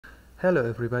Hello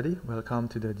everybody, welcome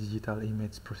to the digital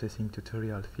image processing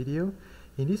tutorial video.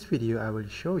 In this video I will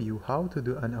show you how to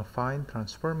do an affine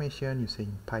transformation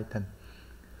using Python.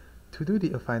 To do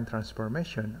the affine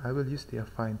transformation, I will use the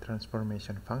affine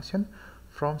transformation function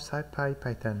from SciPy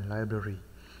Python library.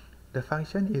 The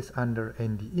function is under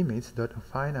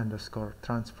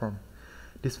ndimage.affine_transform.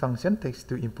 This function takes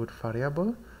two input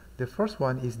variables. The first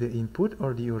one is the input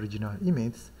or the original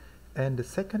image, and the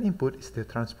second input is the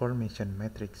transformation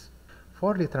matrix.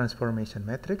 For the transformation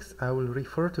matrix, I will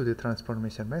refer to the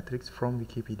transformation matrix from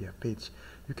Wikipedia page.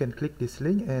 You can click this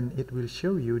link and it will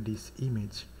show you this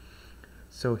image.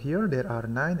 So here there are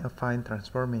 9 affine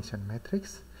transformation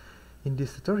matrices. In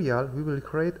this tutorial, we will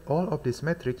create all of these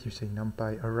metrics using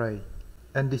NumPy array.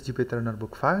 And this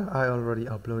Jupyter-notebook file I already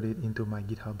uploaded into my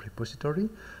GitHub repository.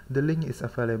 The link is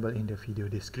available in the video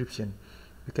description.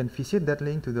 You can visit that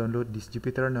link to download this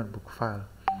Jupyter-notebook file.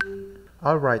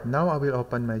 Alright, now I will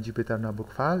open my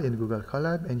Jupyter-notebook file in Google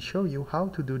Colab and show you how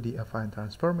to do the affine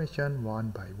transformation one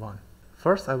by one.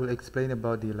 First, I will explain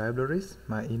about the libraries,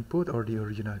 my input or the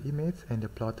original image, and the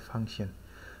plot function.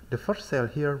 The first cell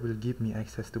here will give me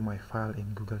access to my file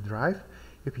in Google Drive.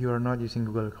 If you are not using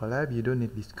Google Colab, you don't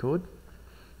need this code.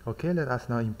 Okay, let us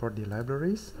now import the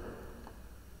libraries.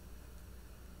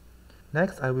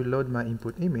 Next, I will load my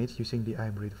input image using the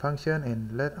imread function,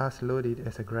 and let us load it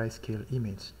as a grayscale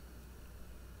image.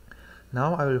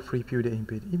 Now I will preview the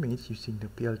input image using the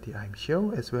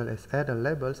plt_im_show as well as add the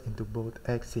labels into both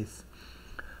axes.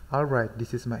 Alright,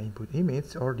 this is my input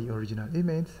image or the original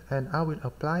image, and I will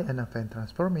apply an affine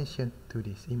transformation to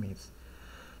this image.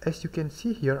 As you can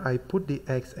see here, I put the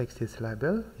x-axis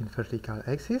label in vertical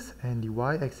axis and the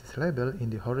y-axis label in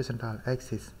the horizontal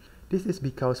axis. This is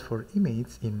because for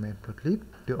image in Matplotlib,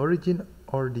 the origin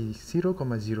or the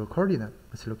 0,0 coordinate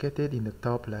is located in the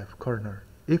top left corner.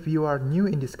 If you are new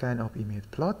in this kind of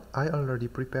image plot, I already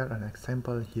prepared an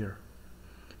example here.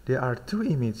 There are two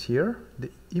images here. The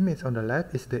image on the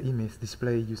left is the image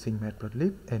displayed using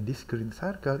Matplotlib, and this green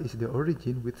circle is the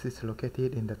origin, which is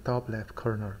located in the top left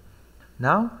corner.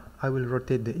 Now I will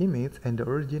rotate the image, and the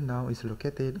origin now is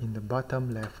located in the bottom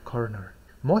left corner.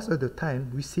 Most of the time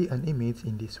we see an image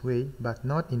in this way, but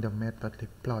not in the Matplotlib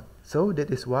plot. So that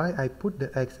is why I put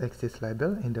the x-axis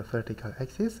label in the vertical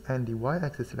axis and the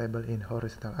y-axis label in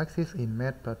horizontal axis in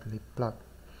Matplotlib plot.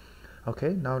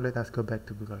 Okay, now let us go back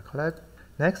to Google Colab.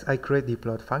 Next, I create the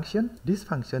plot function. This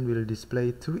function will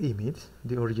display two images,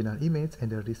 the original image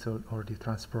and the result or the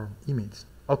transform image.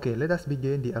 Okay, let us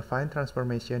begin the affine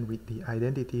transformation with the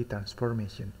identity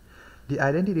transformation. The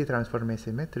identity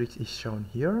transformation matrix is shown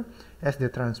here. As the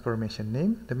transformation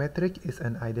name, the matrix is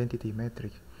an identity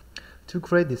matrix. To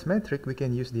create this matrix, we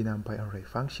can use the NumPy array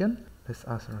function. Let's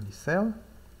run this cell.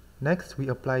 Next, we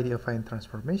apply the affine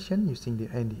transformation using the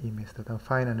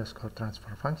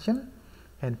ndimage.affine_transform function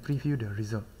and preview the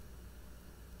result.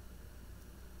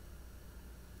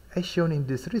 As shown in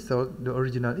this result, the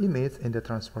original image and the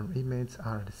transformed image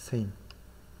are the same.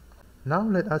 Now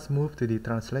let us move to the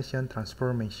translation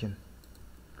transformation.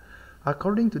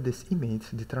 According to this image,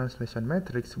 the translation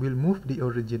matrix will move the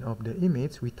origin of the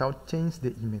image without change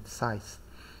the image size.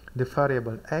 The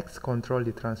variable x control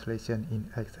the translation in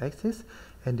x-axis,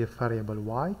 and the variable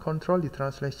y control the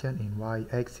translation in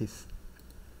y-axis.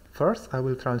 First, I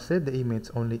will translate the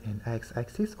image only in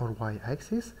x-axis or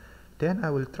y-axis. Then I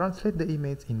will translate the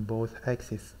image in both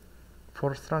axes.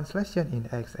 For translation in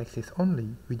x-axis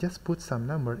only, we just put some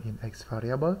number in x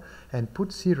variable and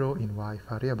put 0 in y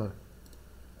variable.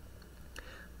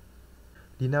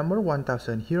 The number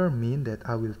 1000 here means that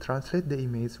I will translate the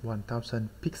image 1000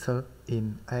 pixels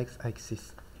in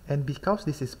x-axis. And because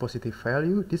this is positive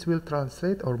value, this will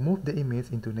translate or move the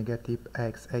image into negative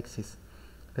x-axis.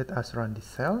 Let us run this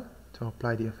cell to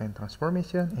apply the affine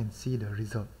transformation and see the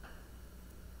result.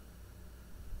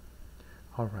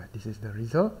 Alright, this is the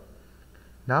result.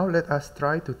 Now let us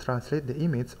try to translate the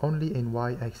image only in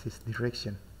y-axis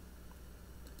direction.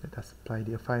 Let us apply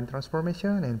the affine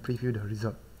transformation and preview the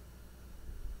result.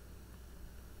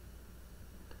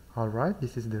 Alright,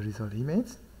 this is the result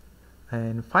image.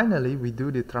 And finally, we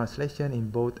do the translation in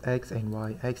both x and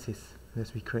y axis.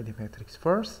 Let's create the matrix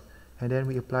first, and then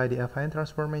we apply the affine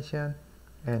transformation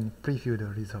and preview the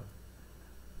result.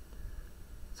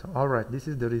 So alright, this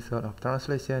is the result of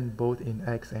translation both in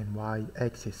x and y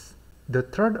axis. The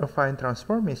third affine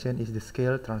transformation is the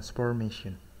scale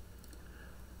transformation.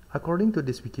 According to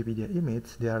this Wikipedia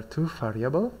image, there are two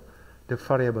variables. The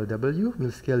variable w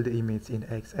will scale the image in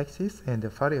x-axis, and the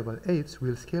variable h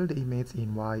will scale the image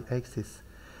in y-axis.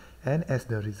 And as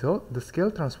the result, the scale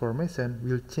transformation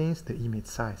will change the image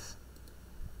size.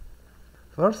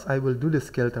 First, I will do the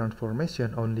scale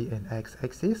transformation only in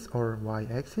x-axis or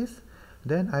y-axis.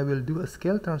 Then I will do a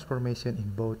scale transformation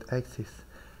in both axes.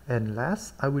 And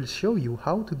last, I will show you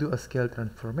how to do a scale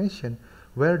transformation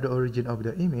where the origin of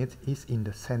the image is in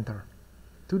the center.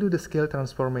 To do the scale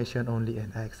transformation only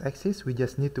in x-axis, we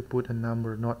just need to put a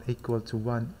number not equal to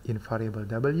 1 in variable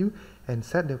w and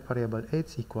set the variable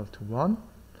h equal to 1.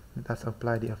 Let us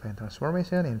apply the affine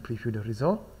transformation and preview the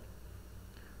result.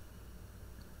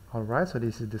 Alright, so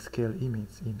this is the scale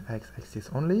image in x-axis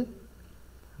only.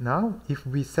 Now, if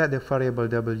we set the variable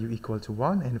w equal to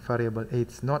 1 and variable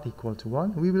h not equal to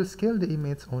 1, we will scale the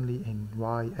image only in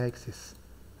y-axis.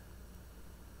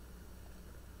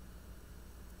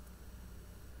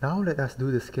 Now let us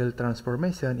do the scale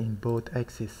transformation in both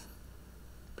axes.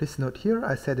 Please note here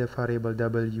I set the variable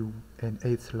w and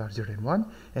h larger than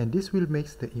 1, and this will make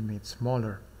the image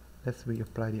smaller. Let's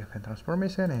reapply the affine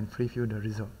transformation and preview the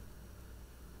result.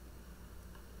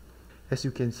 As you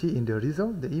can see in the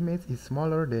result, the image is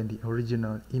smaller than the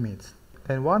original image.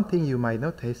 And one thing you might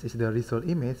notice is the result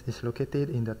image is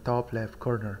located in the top left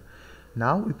corner.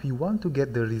 Now if we want to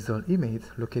get the result image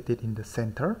located in the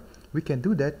center, we can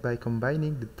do that by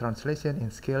combining the translation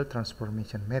and scale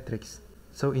transformation matrix.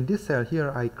 So in this cell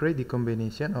here, I create the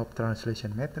combination of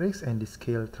translation matrix and the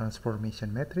scale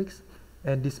transformation matrix.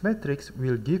 And this matrix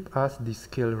will give us the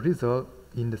scale result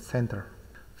in the center.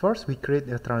 First, we create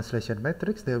a translation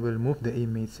matrix that will move the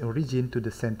image origin to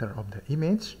the center of the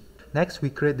image. Next, we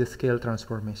create the scale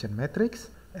transformation matrix.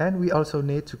 And we also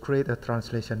need to create a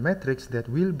translation matrix that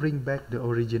will bring back the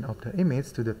origin of the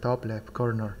image to the top left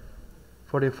corner.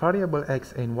 For the variable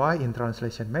x and y in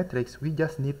translation matrix, we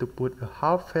just need to put a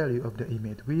half value of the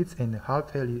image width and a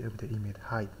half value of the image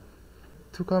height.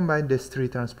 To combine these three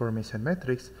transformation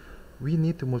matrices, we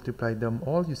need to multiply them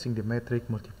all using the metric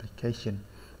multiplication.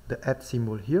 The @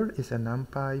 symbol here is a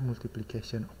numpy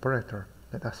multiplication operator.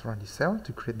 Let us run this cell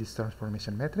to create this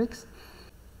transformation matrix.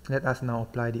 Let us now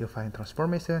apply the affine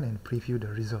transformation and preview the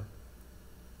result.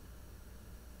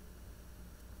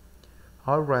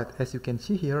 Alright, as you can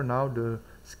see here, now the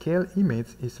scale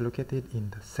image is located in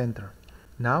the center.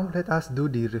 Now let us do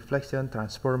the reflection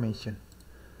transformation.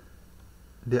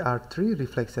 There are three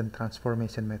reflection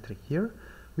transformation metrics here.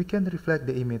 We can reflect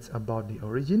the image about the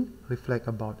origin, reflect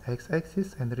about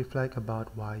x-axis, and reflect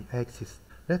about y-axis.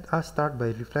 Let us start by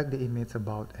reflect the image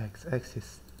about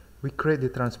x-axis. We create the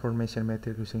transformation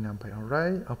metric using numpy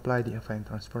array, apply the affine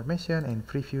transformation, and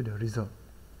preview the result.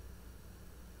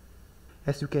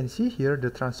 As you can see here, the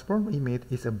transformed image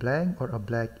is a blank or a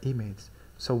black image.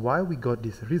 So why we got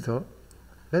this result?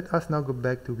 Let us now go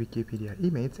back to Wikipedia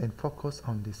image and focus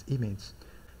on this image.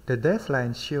 The dashed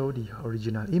lines show the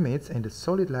original image and the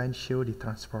solid lines show the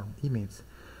transformed image.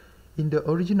 In the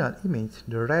original image,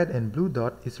 the red and blue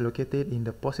dot is located in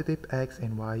the positive x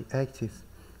and y axis.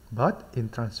 But in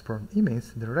transformed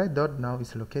image, the red dot now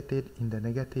is located in the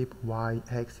negative y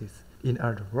axis. In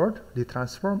other words, the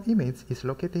transformed image is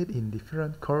located in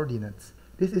different coordinates.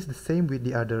 This is the same with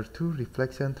the other two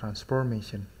reflection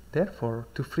transformation. Therefore,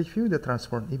 to preview the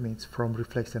transformed image from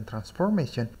reflection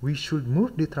transformation, we should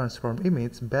move the transformed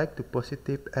image back to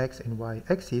positive x and y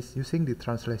axis using the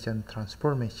translation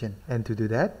transformation. And to do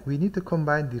that, we need to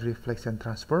combine the reflection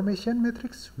transformation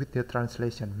matrix with the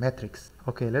translation matrix.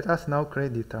 Okay, let us now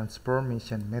create the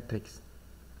transformation matrix.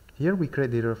 Here we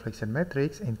create the reflection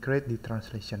matrix and create the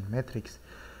translation matrix.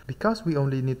 Because we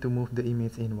only need to move the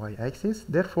image in y-axis,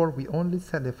 therefore we only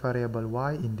set the variable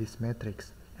y in this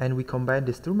matrix. And we combine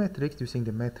these two matrices using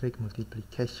the metric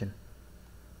multiplication.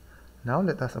 Now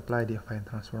let us apply the affine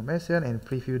transformation and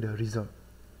preview the result.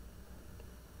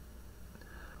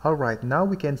 Alright, now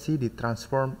we can see the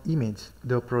transformed image.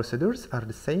 The procedures are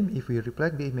the same if we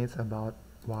reflect the image about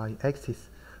y-axis.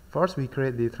 First, we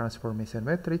create the transformation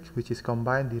matrix, which is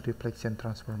combine the reflection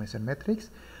transformation matrix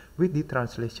with the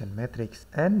translation matrix.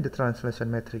 And the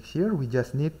translation matrix here, we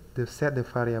just need to set the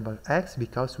variable x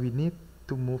because we need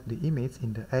to move the image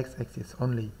in the x-axis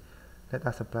only. Let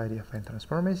us apply the affine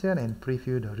transformation and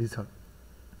preview the result.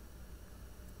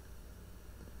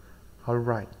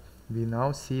 Alright, we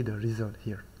now see the result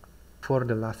here. For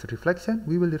the last reflection,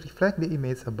 we will reflect the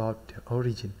image about the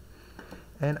origin.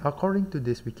 And according to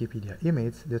this Wikipedia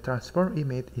image, the transformed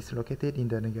image is located in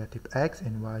the negative x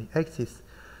and y axis.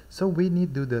 So we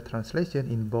need to do the translation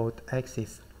in both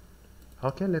axes.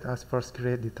 Okay, let us first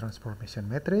create the transformation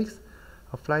matrix,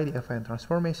 apply the affine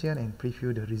transformation, and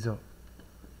preview the result.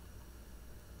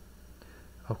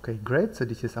 Okay, great. So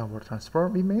this is our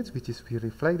transformed image, which is we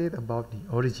reflected about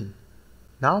the origin.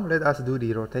 Now let us do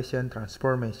the rotation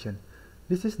transformation.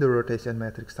 This is the rotation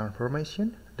matrix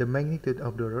transformation. the magnitude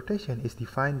of the rotation is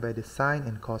defined by the sine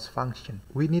and cos function.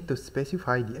 We need to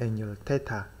specify the angle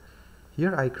theta.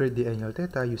 Here I create the angle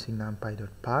theta using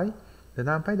numpy.py. The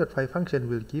numpy.py function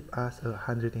will give us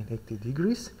 180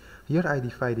 degrees. Here I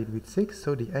divide it with 6,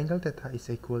 so the angle theta is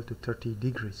equal to 30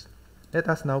 degrees. Let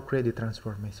us now create the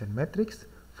transformation matrix.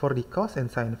 For the cos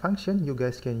and sine function, you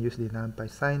guys can use the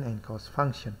numpy sine and cos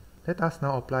function. Let us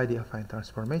now apply the affine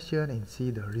transformation and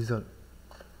see the result.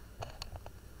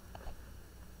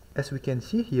 As we can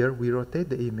see here, we rotate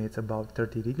the image about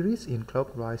 30 degrees in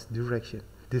clockwise direction.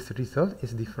 This result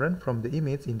is different from the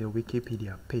image in the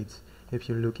Wikipedia page. If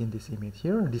you look in this image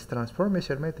here, this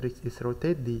transformation matrix is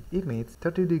rotate the image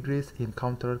 30 degrees in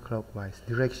counterclockwise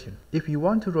direction. If you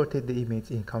want to rotate the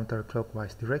image in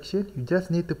counterclockwise direction, you just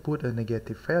need to put a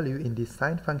negative value in this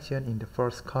sine function in the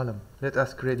first column. Let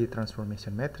us create the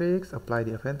transformation matrix, apply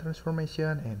the affine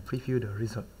transformation, and preview the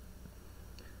result.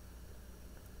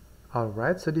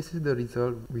 Alright, so this is the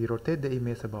result. We rotate the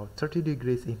image about 30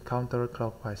 degrees in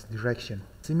counterclockwise direction.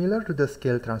 Similar to the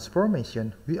scale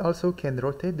transformation, we also can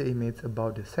rotate the image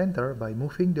about the center by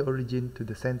moving the origin to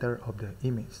the center of the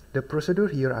image. The procedure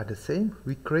here are the same.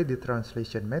 We create the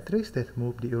translation matrix that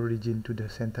move the origin to the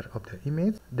center of the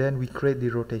image. Then we create the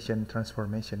rotation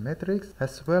transformation matrix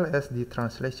as well as the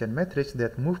translation matrix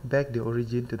that move back the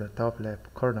origin to the top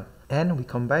left corner. And we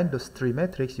combine those three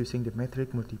matrices using the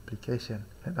matrix multiplication.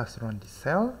 Let us run this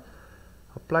cell,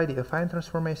 apply the affine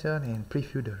transformation, and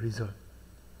preview the result.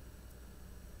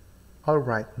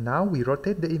 Alright, now we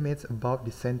rotate the image about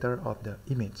the center of the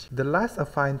image. The last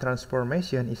affine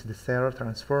transformation is the shear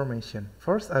transformation.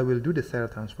 First, I will do the shear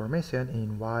transformation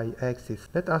in y-axis.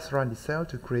 Let us run the cell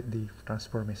to create the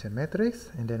transformation matrix,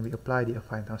 and then we apply the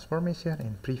affine transformation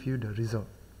and preview the result.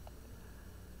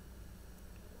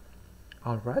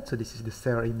 Alright, so this is the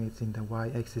shear image in the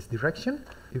y-axis direction.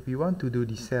 If you want to do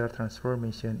the shear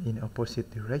transformation in opposite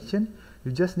direction,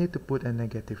 you just need to put a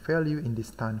negative value in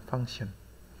this tan function.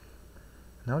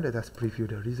 Now let us preview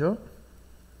the result.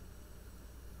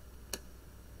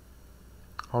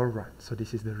 Alright, so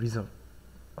this is the result.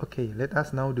 Okay, let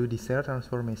us now do the shear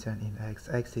transformation in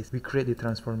x-axis. We create the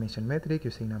transformation matrix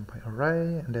using numpy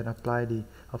array and then apply the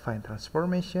affine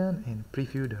transformation and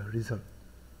preview the result.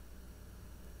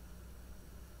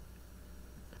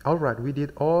 Alright, we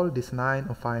did all these 9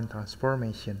 affine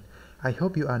transformation. I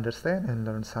hope you understand and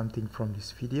learn something from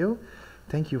this video.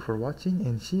 Thank you for watching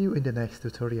and see you in the next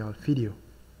tutorial video.